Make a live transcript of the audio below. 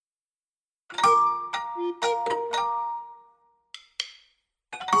Hello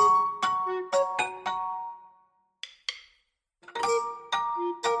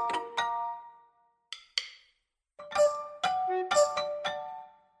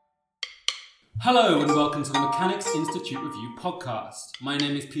and welcome to the Mechanics Institute Review podcast. My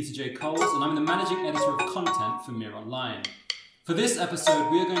name is Peter J. Coles and I'm the managing editor of content for Mirror Online. For this episode,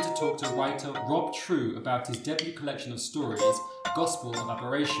 we are going to talk to writer Rob True about his debut collection of stories, Gospel of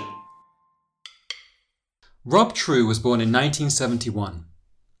Aberration. Rob True was born in 1971.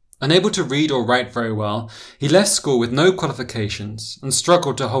 Unable to read or write very well, he left school with no qualifications and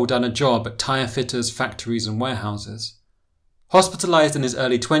struggled to hold down a job at tyre fitters, factories and warehouses. Hospitalised in his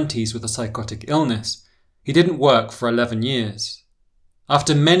early 20s with a psychotic illness, he didn't work for 11 years.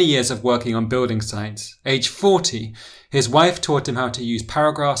 After many years of working on building sites, age 40, his wife taught him how to use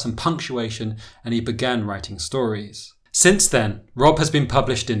paragraphs and punctuation and he began writing stories. Since then, Rob has been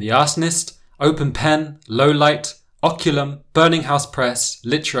published in The Arsonist, Open Pen, Low Light, Oculum, Burning House Press,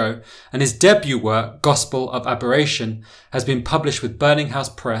 Litro, and his debut work, Gospel of Aberration, has been published with Burning House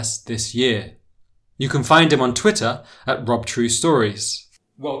Press this year. You can find him on Twitter at Rob True Stories.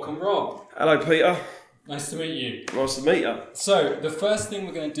 Welcome, Rob. Hello, Peter. Nice to meet you. Nice to meet you. So, the first thing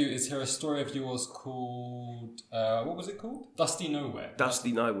we're going to do is hear a story of yours called... what was it called? Dusty Nowhere.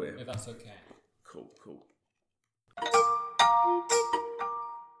 Dusty Nowhere. If that's okay. Cool.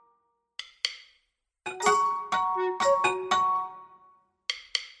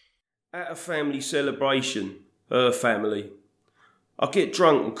 At a family celebration, her family, I get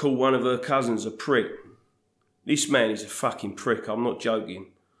drunk and call one of her cousins a prick. This man is a fucking prick, I'm not joking.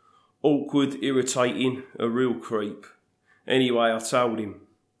 Awkward, irritating, a real creep. Anyway, I told him.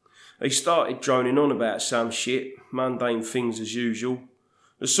 He started droning on about some shit, mundane things as usual.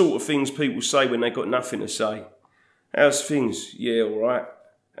 The sort of things people say when they got nothing to say. How's things? Yeah, alright.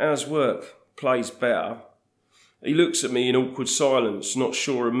 How's work? Plays better. He looks at me in awkward silence, not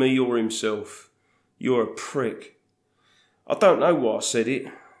sure of me or himself. You're a prick. I don't know why I said it.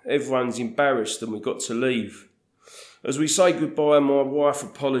 Everyone's embarrassed and we've got to leave. As we say goodbye, my wife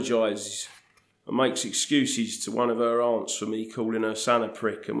apologises and makes excuses to one of her aunts for me calling her son a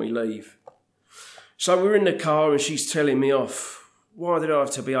prick, and we leave. So we're in the car and she's telling me off. Why did I have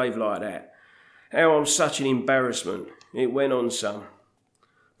to behave like that? How I'm such an embarrassment. It went on some.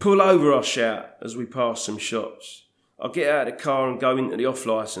 Pull over, I shout as we pass some shops. I get out of the car and go into the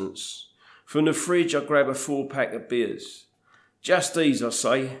off-licence. From the fridge I grab a 4-pack of beers. Just these, I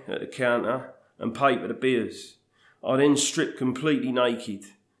say, at the counter, and pay for the beers. I then strip completely naked,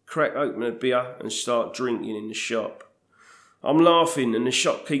 crack open a beer and start drinking in the shop. I'm laughing and the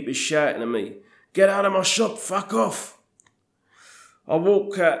shopkeeper's shouting at me, "Get out of my shop, fuck off!" I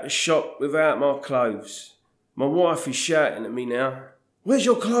walk out the shop without my clothes. My wife is shouting at me now, "Where's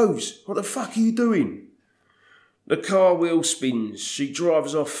your clothes? What the fuck are you doing?" The car wheel spins. She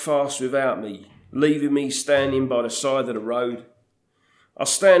drives off fast without me, leaving me standing by the side of the road. I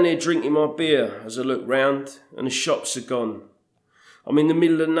stand there drinking my beer as I look round and the shops are gone. I'm in the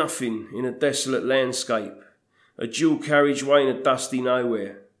middle of nothing in a desolate landscape, a dual carriageway in a dusty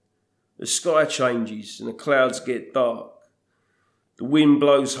nowhere. The sky changes and the clouds get dark. The wind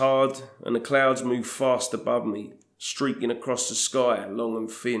blows hard and the clouds move fast above me, streaking across the sky, long and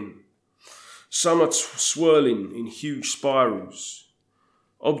thin. Some are swirling in huge spirals.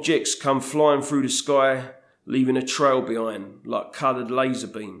 Objects come flying through the sky, leaving a trail behind like coloured laser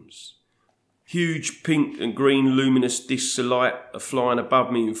beams. Huge pink and green luminous discs of light are flying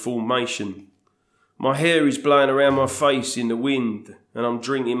above me in formation. My hair is blowing around my face in the wind and I'm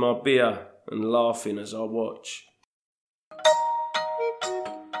drinking my beer and laughing as I watch.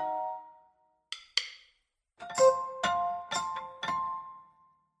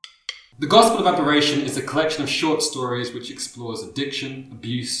 The Gospel of Aberration is a collection of short stories which explores addiction,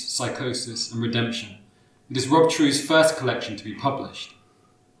 abuse, psychosis and redemption. It is Rob True's first collection to be published.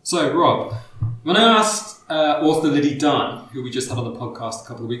 So, Rob, when I asked author Liddy Dunn, who we just had on the podcast a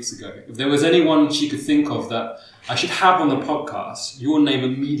couple of weeks ago, if there was anyone she could think of that I should have on the podcast, your name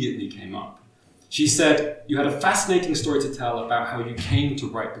immediately came up. She said you had a fascinating story to tell about how you came to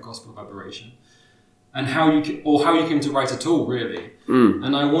write the Gospel of Aberration, and how you came to write at all, really.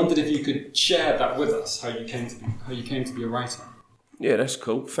 And I wondered if you could share that with us, how you came to be a writer. Yeah, that's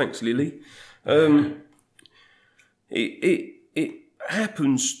cool. Thanks, Lily. It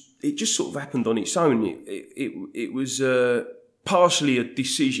happens. It just sort of happened on its own. It was partially a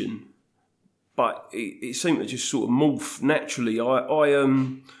decision, but it seemed to just sort of morph naturally. I've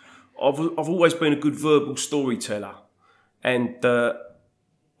always been a good verbal storyteller, and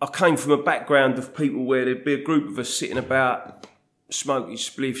I came from a background of people where there'd be a group of us sitting about smoking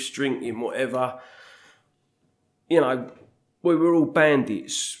spliffs, drinking, whatever. You know, we were all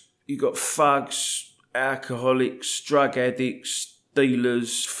bandits. You got thugs, alcoholics, drug addicts,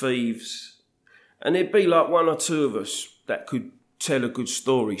 dealers, thieves. And there'd be like one or two of us that could tell a good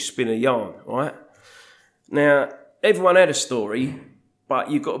story, spin a yarn, right? Now, everyone had a story, but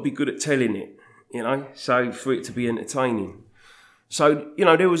you've got to be good at telling it, you know, so for it to be entertaining. So, you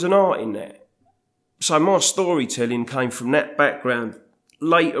know, there was an art in that. So my storytelling came from that background.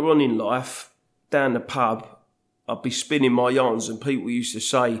 Later on in life, down the pub, I'd be spinning my yarns and people used to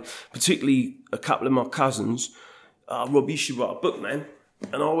say, particularly a couple of my cousins, Rob, you should write a book, man.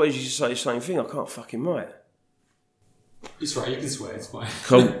 And I always used to say the same thing, I can't fucking write. It's right, you can swear, it's fine.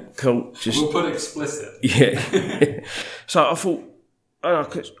 Cool. Just, we'll put explicit. Yeah. So I thought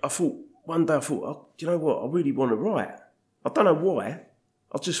one day, oh, do you know what? I really want to write. I don't know why.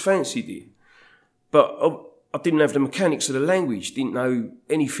 I just fancied it. But I didn't have the mechanics of the language, didn't know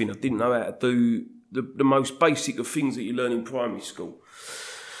anything. I didn't know how to do the most basic of things that you learn in primary school.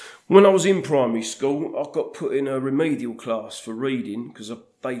 When I was in primary school, I got put in a remedial class for reading because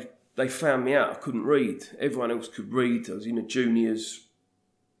they found me out I couldn't read. Everyone else could read. I was in the juniors.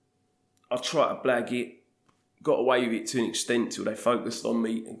 I tried to blag it, got away with it to an extent till they focused on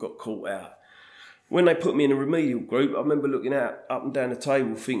me and got caught out. When they put me in a remedial group, I remember looking out up and down the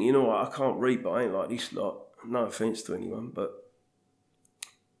table thinking, you know what, I can't read, but I ain't like this lot. No offence to anyone, but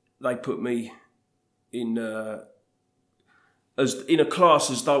they put me in in a class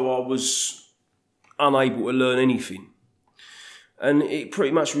as though I was unable to learn anything. And it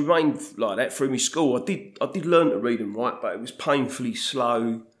pretty much remained like that through my school. I did learn to read and write, but it was painfully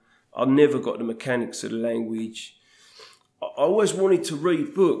slow. I never got the mechanics of the language. I always wanted to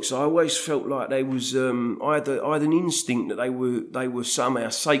read books. I always felt like they was. I had an instinct that they were somehow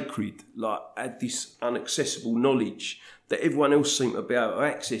sacred. Like had this inaccessible knowledge that everyone else seemed to be able to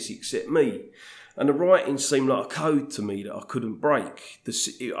access except me. And the writing seemed like a code to me that I couldn't break.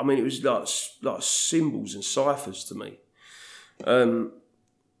 It was like symbols and ciphers to me.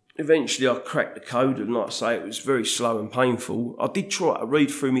 Eventually I cracked the code, and like I say, it was very slow and painful. I did try to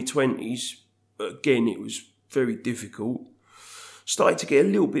read through my 20s, but again, it was very difficult. Started to get a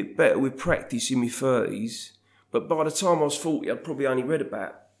little bit better with practice in my 30s, but by the time I was 40, I'd probably only read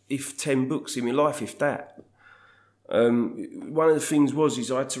about 10 books in my life, if that. One of the things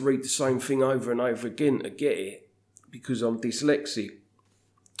is I had to read the same thing over and over again to get it, because I'm dyslexic.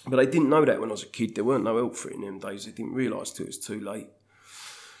 But I didn't know that when I was a kid. There weren't no help for it in them days. I didn't realise till it was too late.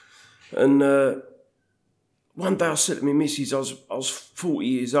 And one day I said to my missus, I was 40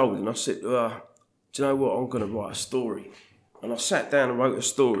 years old, and I said to her, do you know what, I'm going to write a story. And I sat down and wrote a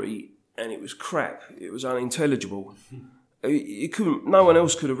story, and it was crap. It was unintelligible. No one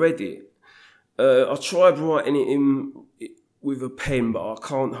else could have read it. I tried writing it with a pen, but I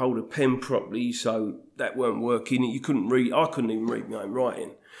can't hold a pen properly, so that weren't working. I couldn't even read my own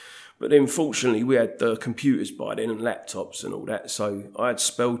writing. But then fortunately we had computers by then and laptops and all that, so I had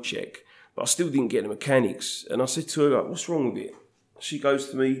spell check, but I still didn't get the mechanics. And I said to her, like, what's wrong with it? She goes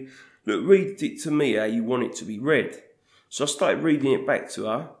to me, look, read it to me how you want it to be read. So I started reading it back to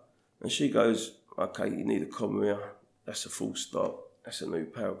her, and she goes, okay, you need a comma here, that's a full stop, that's a new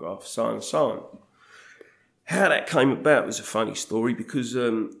paragraph, so on and so on. How that came about was a funny story, because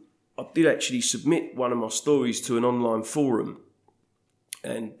I did actually submit one of my stories to an online forum.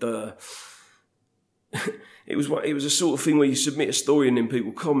 And it was a sort of thing where you submit a story and then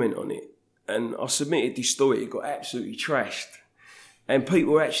people comment on it. And I submitted this story, it got absolutely trashed. And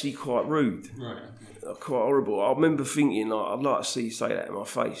people were actually quite rude. Right. Quite horrible. I remember thinking, like, I'd like to see you say that in my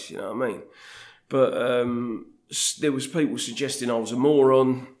face, you know what I mean? But there was people suggesting I was a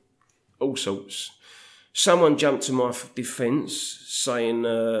moron, all sorts. Someone jumped to my defence saying,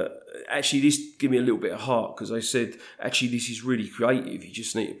 actually, this gave me a little bit of heart, because they said, actually, this is really creative. You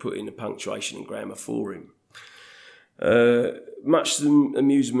just need to put in the punctuation and grammar for him. Much to the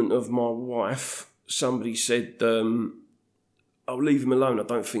amusement of my wife, somebody said, I'll leave him alone. I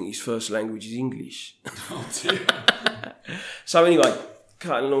don't think his first language is English. Oh, dear. So anyway,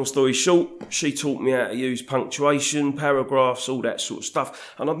 cutting a long story short, she taught me how to use punctuation, paragraphs, all that sort of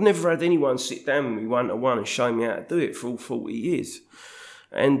stuff. And I've never had anyone sit down with me one-to-one and show me how to do it for all 40 years.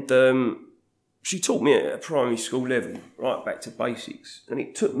 And she taught me at a primary school level, right back to basics. And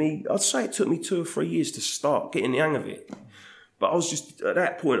I'd say it took me 2 or 3 years to start getting the hang of it. But at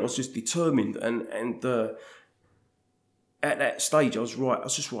that point, I was just determined. And at that stage, I was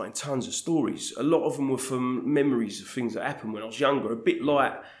just writing tons of stories. A lot of them were from memories of things that happened when I was younger, a bit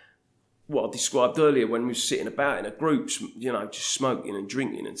like what I described earlier when we were sitting about in a group, you know, just smoking and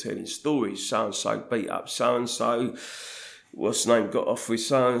drinking and telling stories. So-and-so beat up so-and-so. what's the name, got off with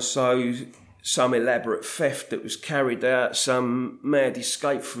so-and-so, some elaborate theft that was carried out, some mad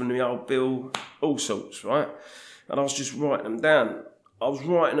escape from the old bill, all sorts, right? And I was just writing them down. I was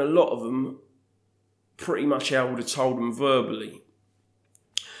writing a lot of them pretty much how I would have told them verbally,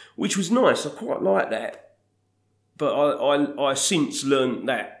 which was nice. I quite like that. But I since learned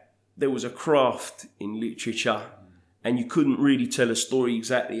that there was a craft in literature and you couldn't really tell a story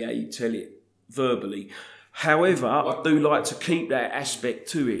exactly how you tell it verbally. However, I do like to keep that aspect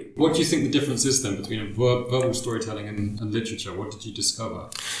to it. What do you think the difference is then between verbal storytelling and literature? What did you discover?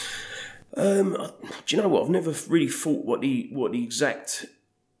 Do you know what? I've never really thought what the exact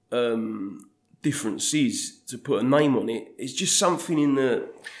difference is, to put a name on it. It's just something in the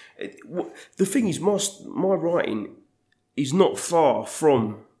thing is, my writing is not far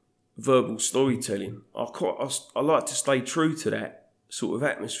from verbal storytelling. I like to stay true to that sort of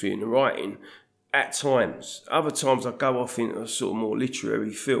atmosphere in the writing at times. Other times I go off into a sort of more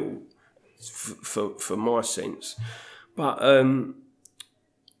literary field for my sense. But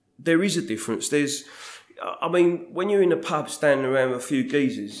there is a difference. When you're in a pub standing around with a few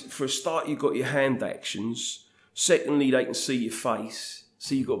geezers, for a start you've got your hand actions. Secondly, they can see your face,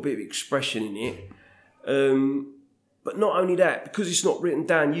 so you've got a bit of expression in it. But not only that, because it's not written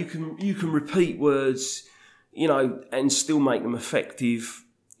down, you can repeat words, and still make them effective.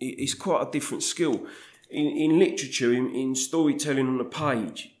 It's quite a different skill. In literature, in storytelling on a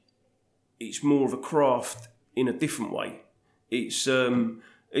page, it's more of a craft in a different way. It's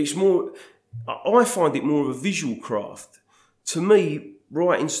more. I find it more of a visual craft. To me,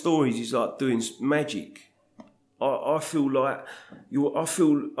 writing stories is like doing magic. I feel like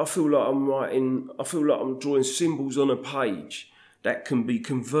I'm writing. I feel like I'm drawing symbols on a page that can be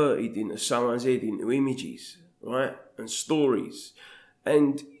converted into someone's head into images, right, and stories,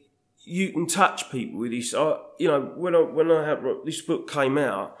 and you can touch people with this. When this book came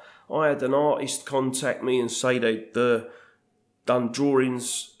out, I had an artist contact me and say they'd done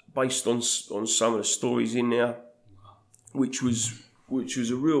drawings based on some of the stories in there, which was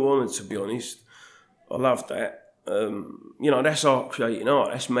a real honour, to be honest. I loved that. That's art creating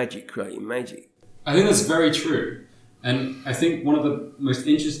art. That's magic creating magic. I think that's very true. And I think one of the most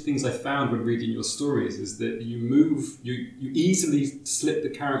interesting things I found when reading your stories is that you easily slip the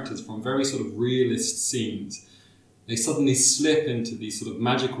characters from very sort of realist scenes. They suddenly slip into these sort of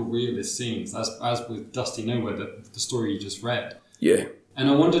magical realist scenes, as with Dusty Nowhere, the story you just read. Yeah. And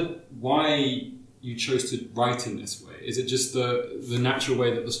I wondered why you chose to write in this way. Is it just the natural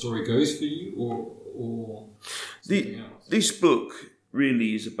way that the story goes for you, or something else? This book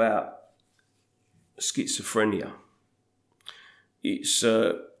really is about schizophrenia. It's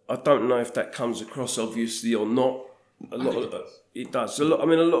I don't know if that comes across obviously or not. It does. A lot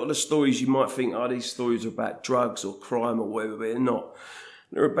of the stories you might think, these stories are about drugs or crime or whatever, but they're not.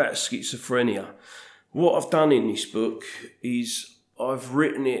 They're about schizophrenia. What I've done in this book is I've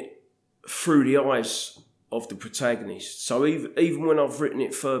written it through the eyes of the protagonist. So even when I've written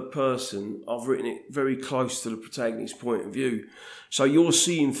it third person, I've written it very close to the protagonist's point of view. So you're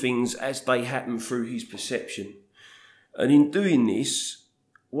seeing things as they happen through his perception. And in doing this,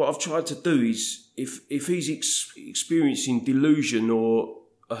 what I've tried to do is, if he's experiencing delusion or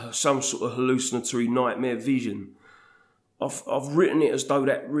some sort of hallucinatory nightmare vision, I've written it as though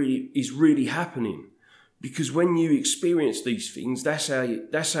that really is really happening. Because when you experience these things, that's how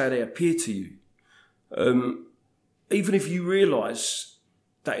they appear to you. Even if you realise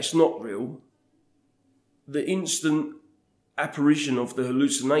that it's not real, the instant apparition of the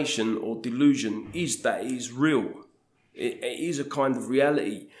hallucination or delusion is that it is real. It is a kind of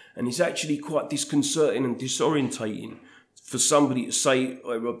reality, and it's actually quite disconcerting and disorientating for somebody to say,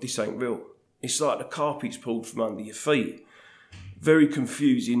 "Oh, Rob, this ain't real." It's like the carpet's pulled from under your feet. Very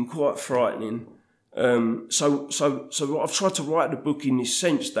confusing, quite frightening. So I've tried to write the book in this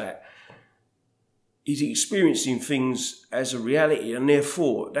sense that he's experiencing things as a reality, and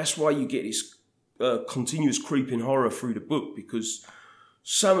therefore that's why you get this continuous creeping horror through the book, because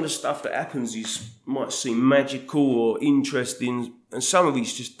some of the stuff that happens might seem magical or interesting, and some of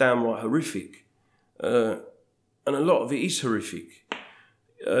it's just downright horrific. And a lot of it is horrific.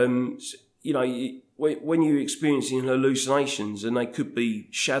 When you're experiencing hallucinations, and they could be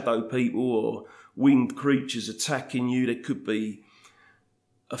shadow people or winged creatures attacking you, there could be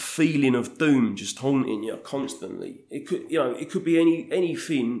a feeling of doom just haunting you constantly. It could be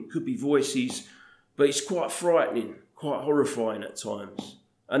anything, it could be voices, but it's quite frightening, quite horrifying at times.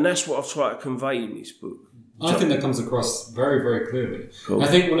 And that's what I've tried to convey in this book. I think that comes across very, very clearly. Cool. I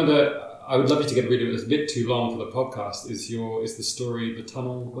think I would love you to get rid of it. It's a bit too long for the podcast. Is the story, The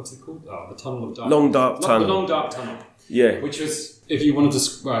Tunnel, what's it called? The Tunnel of Darkness. Long Dark Tunnel. The Long Dark Tunnel. Yeah. Which was, if you want to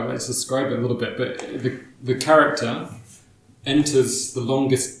describe, let's describe it a little bit, but the character enters the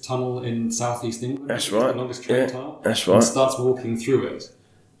longest tunnel in southeast England. That's right. The longest train tunnel. That's right. And starts walking through it.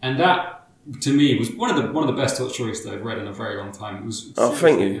 And that, to me, was one of the best short stories that I've read in a very long time. It was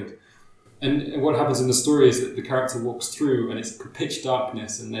thank you. good. And what happens in the story is that the character walks through and it's pitch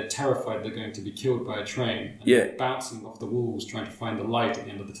darkness and they're terrified they're going to be killed by a train. And they're bouncing off the walls trying to find the light at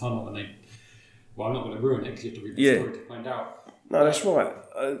the end of the tunnel. And I'm not going to ruin it because you have to read the story to find out. No, that's right.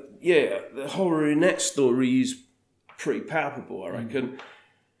 The horror in that story is pretty palpable, I reckon.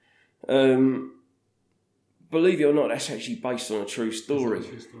 Believe it or not, that's actually based on a true story.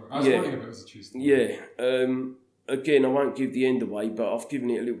 I was wondering if it was a true story. Yeah. Again, I won't give the end away, but I've given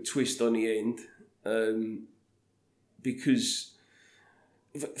it a little twist on the end. Because,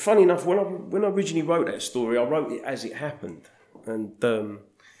 funny enough, when I originally wrote that story, I wrote it as it happened. And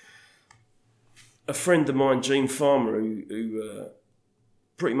a friend of mine, Gene Farmer, who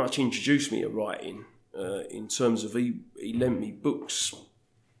pretty much introduced me to writing, in terms of he lent me books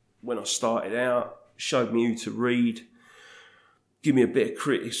when I started out, showed me who to read, give me a bit of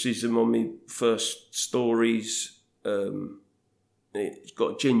criticism on my first stories. It's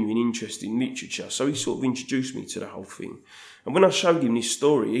got a genuine interest in literature, so he sort of introduced me to the whole thing. And when I showed him this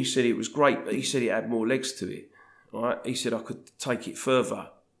story, he said it was great, but he said it had more legs to it. Right? He said I could take it further.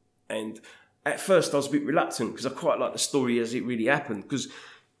 And at first I was a bit reluctant because I quite like the story as it really happened, because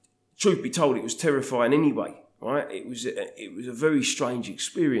truth be told, it was terrifying anyway. Right? It was a very strange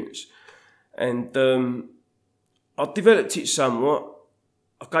experience. And I developed it somewhat.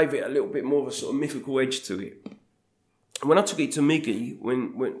 I gave it a little bit more of a sort of mythical edge to it. And when I took it to Miggy,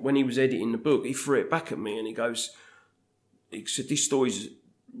 when he was editing the book, he threw it back at me and he said, this story's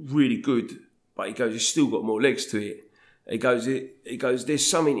really good, but he goes, it's still got more legs to it. He goes, there's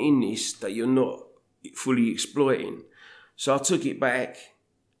something in this that you're not fully exploiting. So I took it back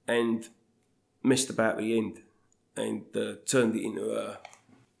and messed about the end and turned it into a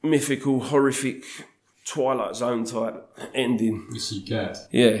mythical, horrific Twilight Zone type ending. Which you get.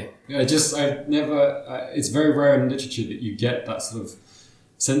 Yeah. I've never. It's very rare in literature that you get that sort of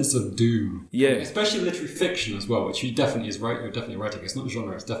sense of doom. Yeah. Especially literary fiction as well, which you definitely is right. You're definitely writing. It's not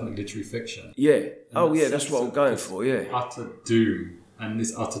genre. It's definitely literary fiction. Yeah. That's what I'm going for. Yeah. Utter doom and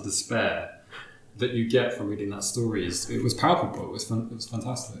this utter despair that you get from reading that story it was palpable. It was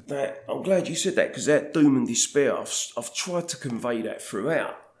fantastic. I'm glad you said that, because that doom and despair, I've tried to convey that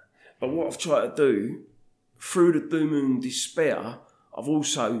throughout. But what I've tried to do, through the doom and despair, I've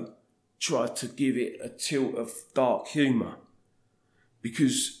also tried to give it a tilt of dark humour.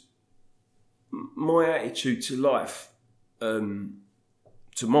 Because my attitude to life, to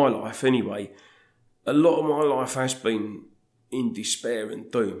my life anyway, a lot of my life has been in despair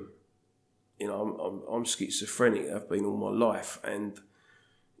and doom. You know, I'm schizophrenic, I've been all my life, and,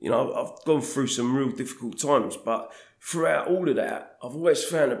 you know, I've gone through some real difficult times, but throughout all of that, I've always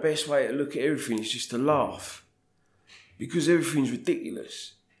found the best way to look at everything is just to laugh. Because everything's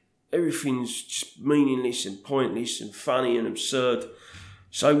ridiculous. Everything's just meaningless and pointless and funny and absurd.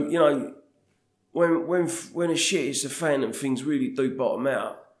 So, you know, when a shit hits the fan and things really do bottom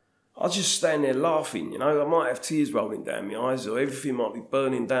out, I just stand there laughing, you know. I might have tears rolling down my eyes or everything might be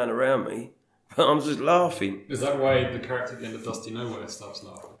burning down around me, but I'm just laughing. Is that why the character at the end of Dusty Nowhere starts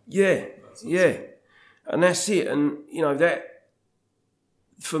laughing? Yeah, yeah. And that's it. And, you know, that,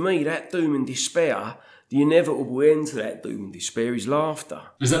 for me, that doom and despair, the inevitable end to that doom and despair is laughter.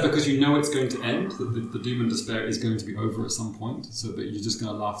 Is that because you know it's going to end, that the doom and despair is going to be over at some point, so that you're just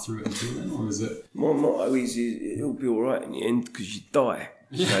going to laugh through it until then, or is it? My motto is it'll be all right in the end because you die.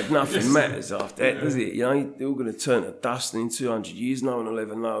 So nothing matters after that, does it? You know, they're all going to turn to dust, and in 200 years, no one will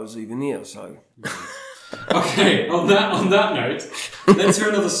ever know I was even here. So, okay. On that note, let's hear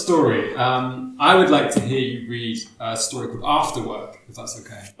another story. I would like to hear you read a story called After Work, if that's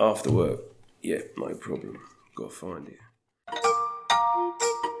okay. After Work, yeah, no problem. Got to find it.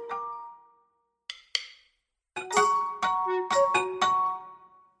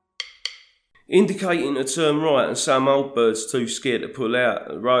 Indicating to turn right and some old bird's too scared to pull out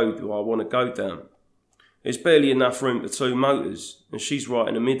the road I want to go down. There's barely enough room for two motors and she's right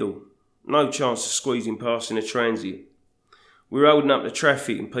in the middle. No chance of squeezing past in a transit. We're holding up the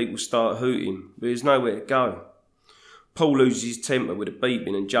traffic and people start hooting, but there's nowhere to go. Paul loses his temper with a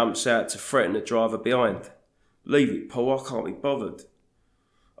beeping and jumps out to threaten the driver behind. Leave it, Paul, I can't be bothered.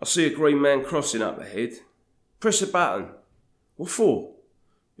 I see a green man crossing up ahead. Press a button. What for?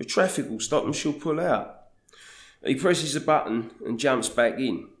 The traffic will stop and she'll pull out. He presses the button and jumps back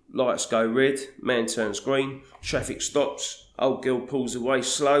in. Lights go red, man turns green, traffic stops, old girl pulls away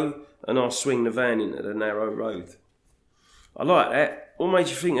slow and I swing the van into the narrow road. I like that. What made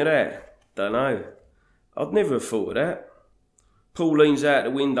you think of that? Dunno. I'd never have thought of that. Paul leans out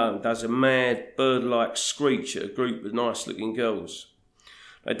the window and does a mad, bird-like screech at a group of nice-looking girls.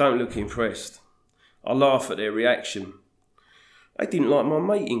 They don't look impressed. I laugh at their reaction. They didn't like my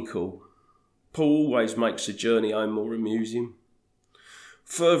mating call. Paul always makes the journey home more amusing.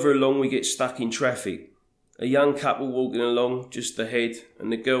 Further along we get stuck in traffic. A young couple walking along just ahead,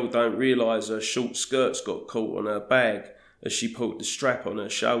 and the girl don't realise her short skirt's got caught on her bag as she pulled the strap on her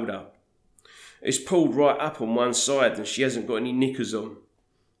shoulder. It's pulled right up on one side and she hasn't got any knickers on.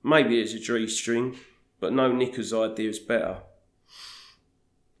 Maybe it's a G-string, but no knickers idea is better.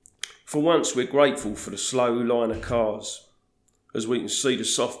 For once we're grateful for the slow line of cars, as we can see the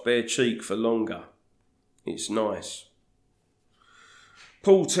soft bare cheek for longer. It's nice.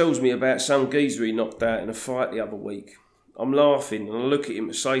 Paul tells me about some geezer he knocked out in a fight the other week. I'm laughing and I look at him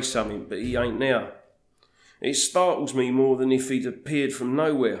to say something, but he ain't there. It startles me more than if he'd appeared from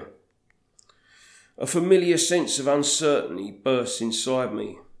nowhere. A familiar sense of uncertainty bursts inside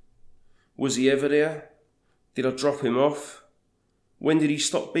me. Was he ever there? Did I drop him off? When did he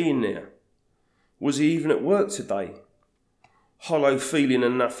stop being there? Was he even at work today? Hollow feeling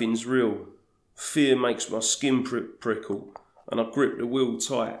of nothing's real. Fear makes my skin prickle and I grip the wheel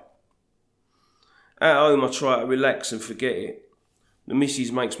tight. At home I try to relax and forget it. The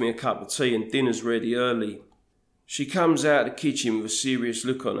missus makes me a cup of tea and dinner's ready early. She comes out of the kitchen with a serious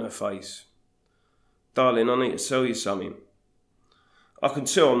look on her face. Darling, I need to tell you something. I can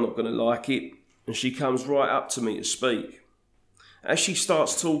tell I'm not going to like it, and she comes right up to me to speak. As she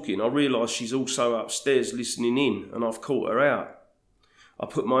starts talking, I realise she's also upstairs listening in, and I've caught her out. I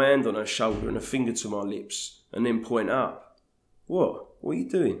put my hand on her shoulder and a finger to my lips, and then point up. What are you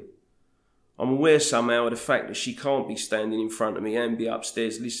doing? I'm aware somehow of the fact that she can't be standing in front of me and be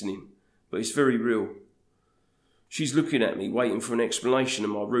upstairs listening, but it's very real. She's looking at me, waiting for an explanation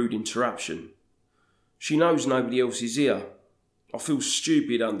of my rude interruption. She knows nobody else is here. I feel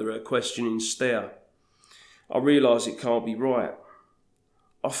stupid under her questioning stare. I realise it can't be right.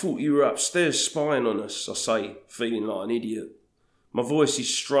 I thought you were upstairs spying on us, I say, feeling like an idiot. My voice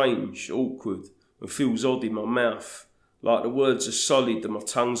is strange, awkward, and feels odd in my mouth, like the words are solid and my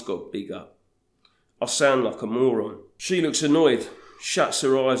tongue's got bigger. I sound like a moron. She looks annoyed, shuts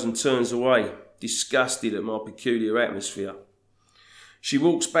her eyes and turns away, disgusted at my peculiar atmosphere. She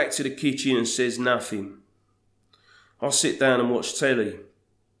walks back to the kitchen and says nothing. I sit down and watch telly.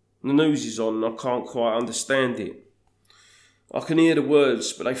 The news is on and I can't quite understand it. I can hear the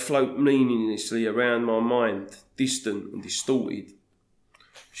words, but they float meaninglessly around my mind, distant and distorted.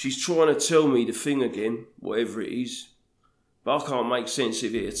 She's trying to tell me the thing again, whatever it is, but I can't make sense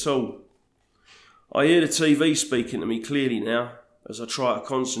of it at all. I hear the TV speaking to me clearly now, as I try to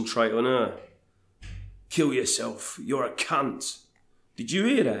concentrate on her. Kill yourself, you're a cunt. Did you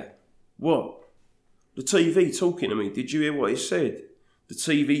hear that? What? The TV talking to me, did you hear what it said? The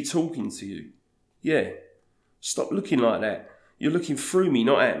TV talking to you? Yeah. Stop looking like that. You're looking through me,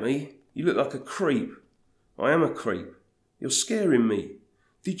 not at me. You look like a creep. I am a creep. You're scaring me.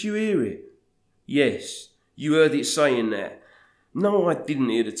 Did you hear it? Yes. You heard it saying that. No, I didn't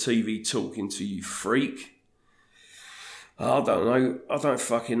hear the TV talking to you, freak. I don't know. I don't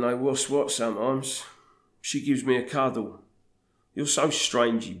fucking know what's what sometimes. She gives me a cuddle. You're so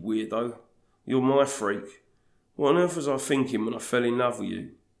strange, you weirdo. You're my freak. What on earth was I thinking when I fell in love with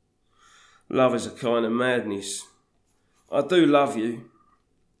you? Love is a kind of madness. I do love you.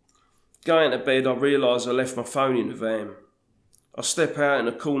 Going to bed, I realise I left my phone in the van. I step out in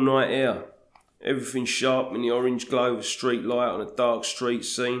the cool night air. Everything sharp in the orange glow of a street light on a dark street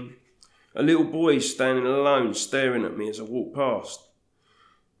scene. A little boy is standing alone, staring at me as I walk past.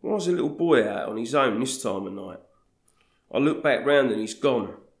 Why is a little boy out on his own this time of night? I look back round and he's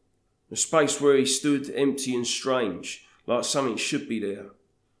gone. The space where he stood, empty and strange, like something should be there.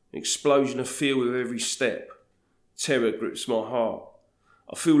 An explosion of fear with every step. Terror grips my heart.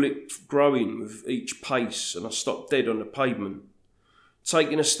 I feel it growing with each pace and I stop dead on the pavement.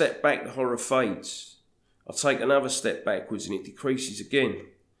 Taking a step back, the horror fades. I take another step backwards and it decreases again.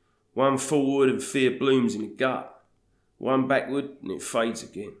 One forward and fear blooms in the gut. One backward and it fades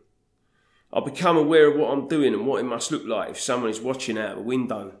again. I become aware of what I'm doing and what it must look like if someone is watching out the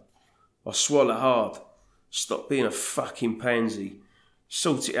window. I swallow hard. Stop being a fucking pansy.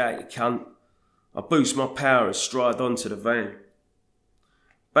 Sort it out, you cunt. I boost my power and stride onto the van.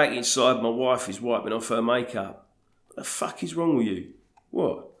 Back inside, my wife is wiping off her makeup. What the fuck is wrong with you?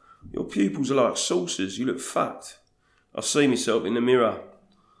 What? Your pupils are like saucers. You look fucked. I see myself in the mirror.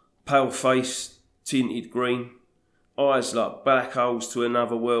 Pale face, tinted green. Eyes like black holes to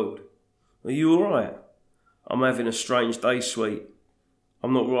another world. Are you alright? I'm having a strange day, sweet.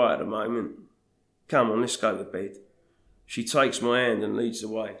 I'm not right at the moment. Come on, let's go to bed. She takes my hand and leads the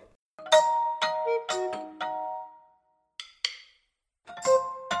way.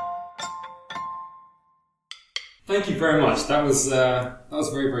 Thank you very much. That was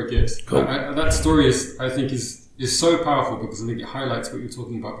very, very good. Cool. That story is so powerful because I think it highlights what you were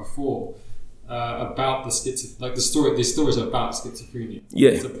talking about before about the the story. This story is about schizophrenia. Yeah,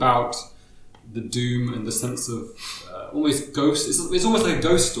 it's about the doom and the sense of almost ghost. It's almost like a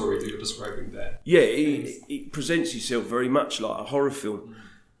ghost story that you're describing there. Yeah, it presents itself very much like a horror film.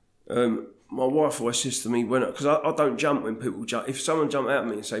 My wife always says to me because I don't jump when people jump. If someone jump at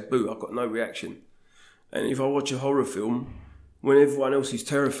me and say boo, I've got no reaction. And if I watch a horror film, when everyone else is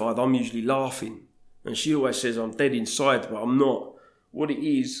terrified, I'm usually laughing. And she always says I'm dead inside, but I'm not. What it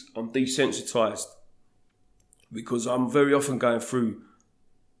is, I'm desensitised. Because I'm very often going through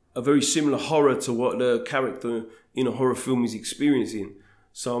a very similar horror to what the character in a horror film is experiencing.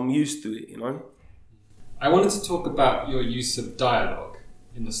 So I'm used to it, you know. I wanted to talk about your use of dialogue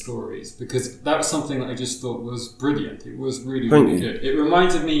in the stories because that was something that I just thought was brilliant. It was really, really good. It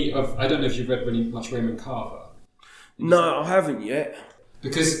reminded me of, I don't know if you've read really much Raymond Carver. No, I haven't yet.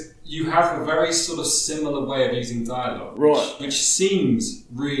 Because you have a very sort of similar way of using dialogue, right? Which seems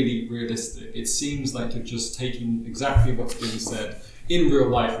really realistic. It seems like you're just taking exactly what's being said in real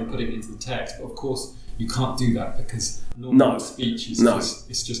life and putting it into the text. But of course, you can't do that because normal speech is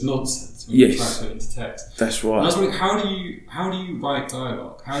just nonsense when you try to put it into text. That's right. And I was wondering, how do you write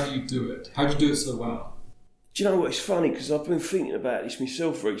dialogue? How do you do it? How do you do it so well? Do you know what? It's funny because I've been thinking about this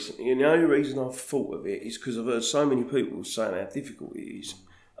myself recently, and the only reason I've thought of it is because I've heard so many people saying how difficult it is.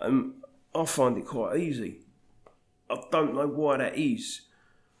 I find it quite easy. I don't know why that is.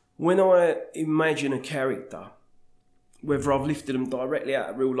 When I imagine a character, whether I've lifted them directly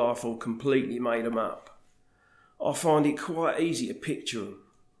out of real life or completely made them up, I find it quite easy to picture them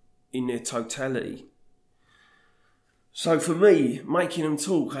in their totality. So for me, making them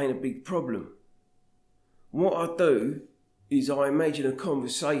talk ain't a big problem. What I do is I imagine a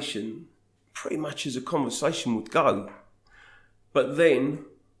conversation pretty much as a conversation would go, but then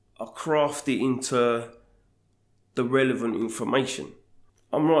I craft it into the relevant information.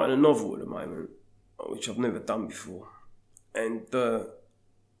 I'm writing a novel at the moment, which I've never done before, and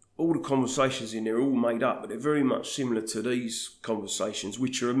all the conversations in there are all made up, but they're very much similar to these conversations,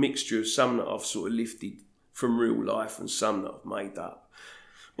 which are a mixture of some that I've sort of lifted from real life and some that I've made up.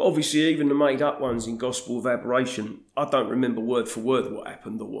 But obviously even the made up ones in Gospel of Aberration, I don't remember word for word what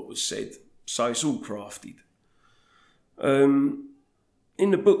happened or what was said, so it's all crafted.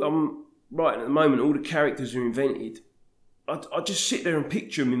 In the book I'm writing at the moment, all the characters are invented. I just sit there and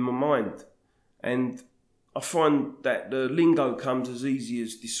picture them in my mind, and I find that the lingo comes as easy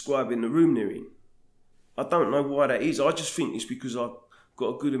as describing the room they're in. I don't know why that is. I just think it's because I've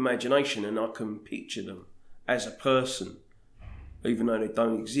got a good imagination and I can picture them as a person, even though they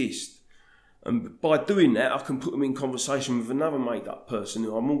don't exist. And by doing that, I can put them in conversation with another made-up person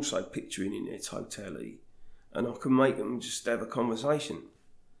who I'm also picturing in their totality, and I can make them just have a conversation.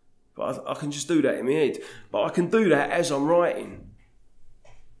 But I can just do that in my head. But I can do that as I'm writing.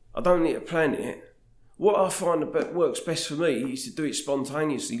 I don't need to plan it. What I find that works best for me is to do it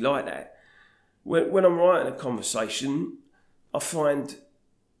spontaneously like that. When I'm writing a conversation, I find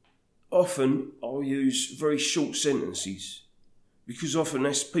often I'll use very short sentences, because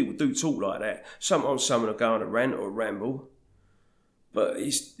often people do talk like that. Sometimes someone will go on a rant or a ramble, but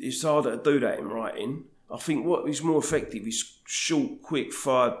it's harder to do that in writing. I think what is more effective is short, quick,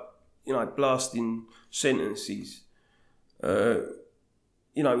 fire, blasting sentences.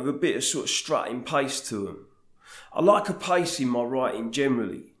 With a bit of sort of strutting pace to them. I like a pace in my writing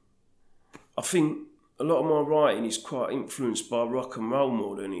generally. I think a lot of my writing is quite influenced by rock and roll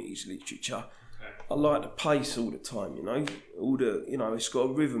more than it is literature. Okay. I like the pace all the time, it's got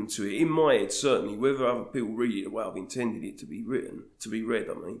a rhythm to it. In my head, certainly, whether other people read it the way I've intended it to be read,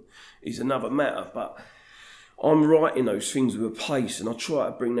 is another matter. But I'm writing those things with a pace, and I try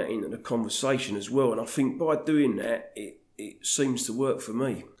to bring that into the conversation as well. And I think by doing that, it seems to work for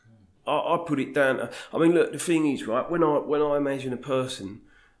me. I put it down to, look, the thing is, right, when I imagine a person,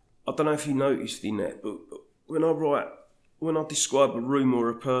 I don't know if you noticed in that, but when I describe a room or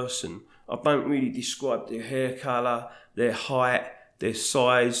a person, I don't really describe their hair colour, their height, their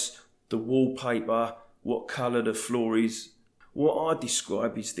size, the wallpaper, what colour the floor is. What I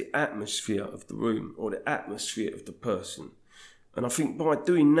describe is the atmosphere of the room or the atmosphere of the person. And I think by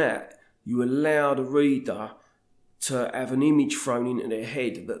doing that, you allow the reader to have an image thrown into their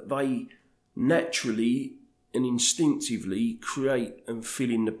head that they naturally and instinctively create and fill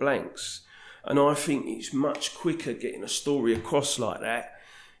in the blanks. And I think it's much quicker getting a story across like that.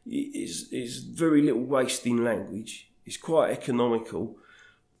 Is very little wasting language. It's quite economical.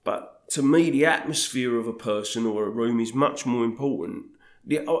 But to me, the atmosphere of a person or a room is much more important.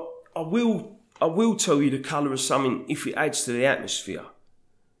 I will tell you the colour of something if it adds to the atmosphere,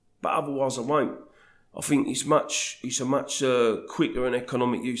 but otherwise I won't. I think it's a much quicker and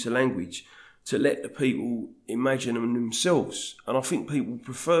economic use of language to let the people imagine them themselves, and I think people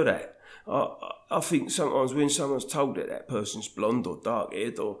prefer that. I think sometimes when someone's told that person's blonde or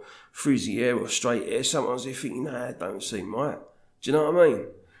dark-haired or frizzy hair or straight hair, sometimes they're thinking, nah, that don't seem right. Do you know what I mean?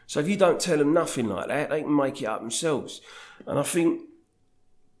 So if you don't tell them nothing like that, they can make it up themselves. And I think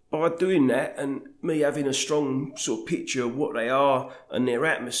by doing that and me having a strong sort of picture of what they are and their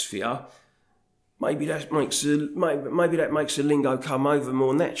atmosphere, maybe that makes the lingo come over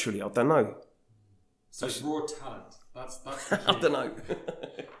more naturally. I don't know. So it's raw talent. That's the key. I don't know.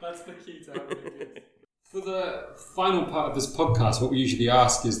 That's the key to having it good. For the final part of this podcast, what we usually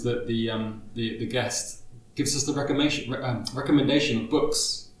ask is that the guest gives us the recommendation of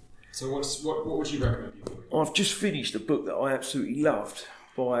books. So what would you recommend people? I've just finished a book that I absolutely loved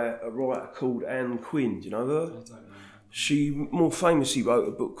by a writer called Anne Quinn. Do you know her? I don't know. She more famously wrote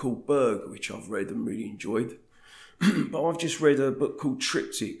a book called Berg, which I've read and really enjoyed. But I've just read a book called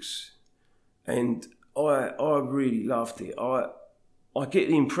Triptychs, and I really loved it. I get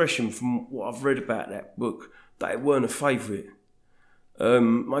the impression from what I've read about that book that it weren't a favourite.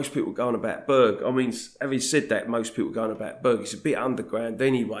 Most people go on about Berg. I mean, having said that, most people go on about Berg. It's a bit underground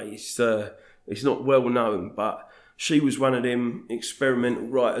anyway. It's not well known, but she was one of them experimental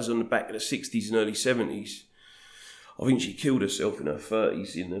writers on the back of the 60s and early 70s. I think she killed herself in her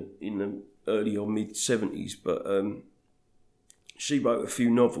 30s in the early or mid 70s, but she wrote a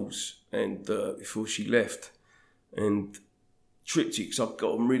few novels and before she left. And Triptychs, I've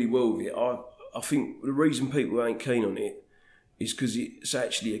got on really well with it. I think the reason people ain't keen on it is because it's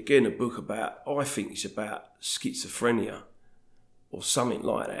actually, again, a book about schizophrenia or something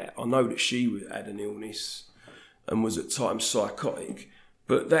like that. I know that she had an illness and was at times psychotic,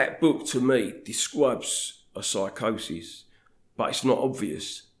 but that book to me describes a psychosis, but it's not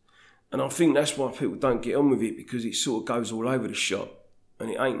obvious. And I think that's why people don't get on with it, because it sort of goes all over the shop and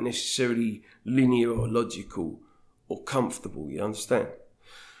it ain't necessarily linear or logical or comfortable, you understand?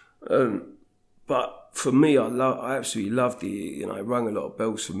 But for me, I absolutely loved it. You know, it rang a lot of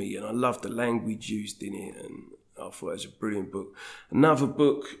bells for me, and I loved the language used in it, and I thought it was a brilliant book. Another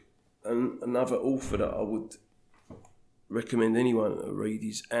book and another author that I would recommend anyone to read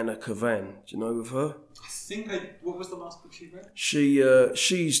is Anna Kavan. Do you know of her? What was the last book she read? She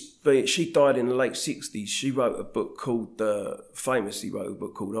died in the late 60s. She wrote a book called, famously wrote a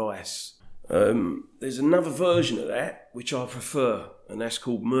book called Ice. There's another version of that which I prefer, and that's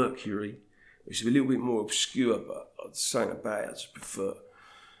called Mercury. It's a little bit more obscure, but I'd say about it I just prefer.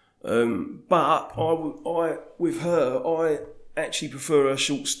 But with her, I actually prefer her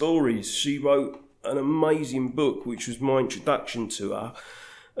short stories. She wrote an amazing book, which was my introduction to her,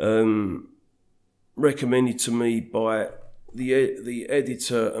 recommended to me by the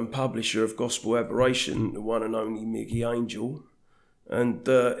editor and publisher of Gospel Aberration, the one and only Mickey Angel, and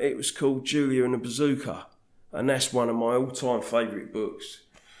it was called Julia and the Bazooka, and that's one of my all-time favourite books.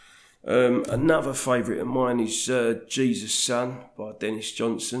 Another favourite of mine is Jesus' Son by Dennis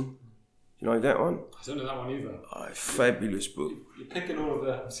Johnson. You know that one? I don't know that one either. Fabulous book. You're picking all of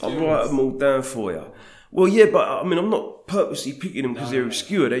the obscure I'll write them all down for you. Well, yeah, but I mean, I'm not purposely picking them because they're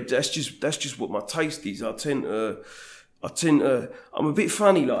obscure. That's just what my taste is. I tend to. I'm a bit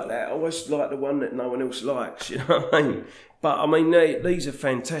funny like that. I always like the one that no one else likes. You know what I mean? But I mean, these are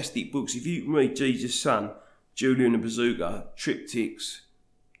fantastic books. If you can read Jesus' Son, Julia and the Bazooka, Triptychs,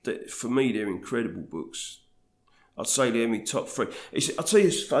 for me, they're incredible books. I'd say they're my top three. I'll tell you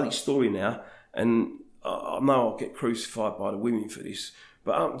a funny story now, and I know I'll get crucified by the women for this,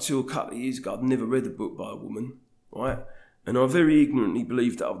 but up until a couple of years ago, I'd never read a book by a woman, right? And I very ignorantly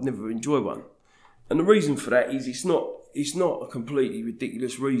believed that I'd never enjoy one. And the reason for that is it's not a completely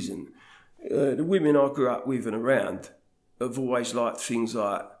ridiculous reason. The women I grew up with and around have always liked things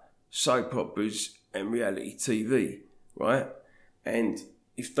like soap operas and reality TV, right? And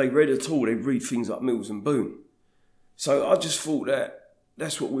if they read at all, they'd read things like Mills and Boon. So I just thought that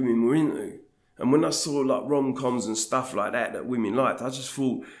that's what women were into. And when I saw like rom-coms and stuff like that women liked, I just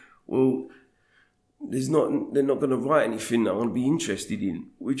thought, well, they're not going to write anything that I'm going to be interested in,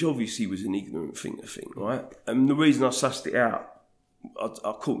 which obviously was an ignorant thing to think, right? And the reason I sussed it out,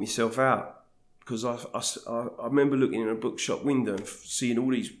 I caught myself out, because I remember looking in a bookshop window and seeing all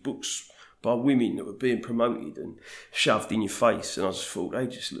these books by women that were being promoted and shoved in your face, and I just thought they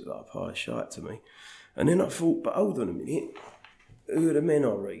just looked like a pile of shite to me. And then I thought, but hold on a minute, who are the men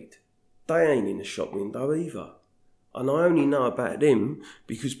I read? They ain't in the shop window either. And I only know about them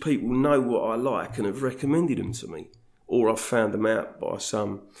because people know what I like and have recommended them to me. Or I've found them out by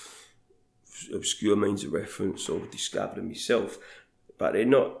some obscure means of reference or discovered them myself. But they're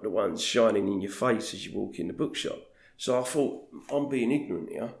not the ones shining in your face as you walk in the bookshop. So I thought, I'm being ignorant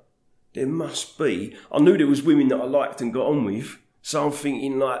here. There must be... I knew there was women that I liked and got on with. So I'm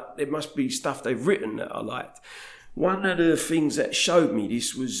thinking, like, there must be stuff they've written that I liked. One of the things that showed me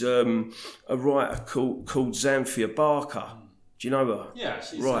this was a writer called Xanthia Barker. Do you know her? Yeah,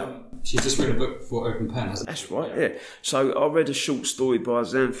 she's just written a book for Open Pen, hasn't That's she? right, yeah. So I read a short story by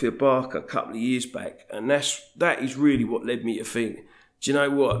Xanthia Barker a couple of years back, and that is really what led me to think, do you know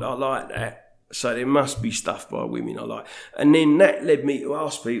what, I like that, so there must be stuff by women I like. And then that led me to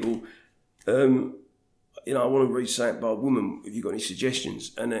ask people, I want to read something by a woman, have you got any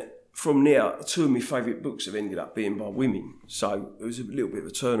suggestions? And from there, two of my favourite books have ended up being by women. So it was a little bit of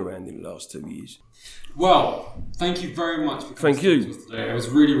a turnaround in the last 2 years. Well, thank you very much for coming to us today. It was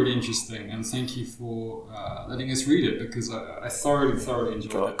really, really interesting, and thank you for letting us read it, because I thoroughly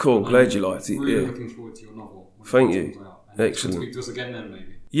enjoyed it. Cool, glad you liked it. Really looking forward to your novel. Thank you. Excellent. Speak to us again then,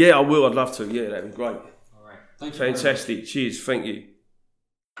 maybe. Yeah, I will. I'd love to. Yeah, that'd be great. All right. Thank you. Fantastic. Cheers. Thank you.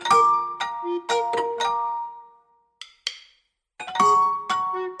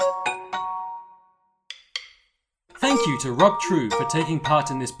 Thank you to Rob True for taking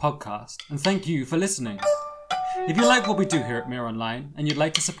part in this podcast, and thank you for listening. If you like what we do here at Mirror Online and you'd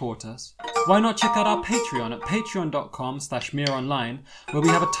like to support us, why not check out our Patreon at patreon.com/mirroronline, where we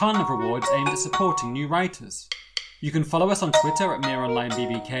have a ton of rewards aimed at supporting new writers. You can follow us on Twitter at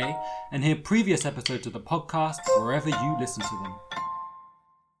MirrorOnlineBBK and hear previous episodes of the podcast wherever you listen to them.